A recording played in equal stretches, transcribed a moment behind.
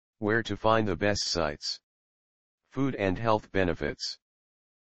Where to find the best sites. Food and health benefits.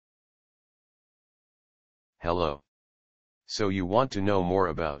 Hello. So you want to know more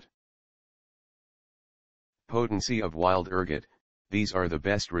about potency of wild ergot? These are the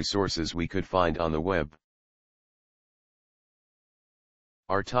best resources we could find on the web.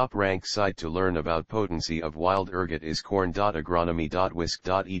 Our top-ranked site to learn about potency of wild ergot is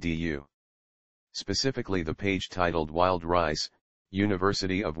corn.agronomy.wisc.edu. Specifically the page titled Wild Rice,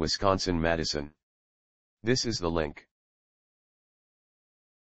 University of Wisconsin-Madison. This is the link.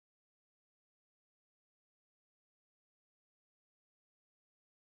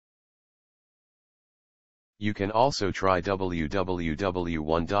 You can also try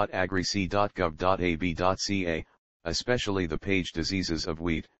www.agric.gov.ab.ca, especially the page Diseases of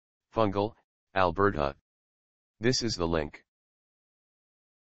Wheat, Fungal, Alberta. This is the link.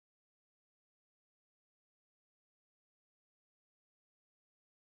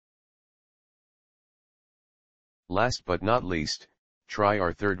 Last but not least, try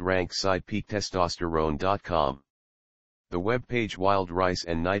our third-ranked site peaktestosterone.com. The web page Wild Rice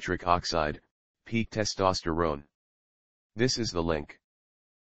and Nitric Oxide, Peak Testosterone. This is the link.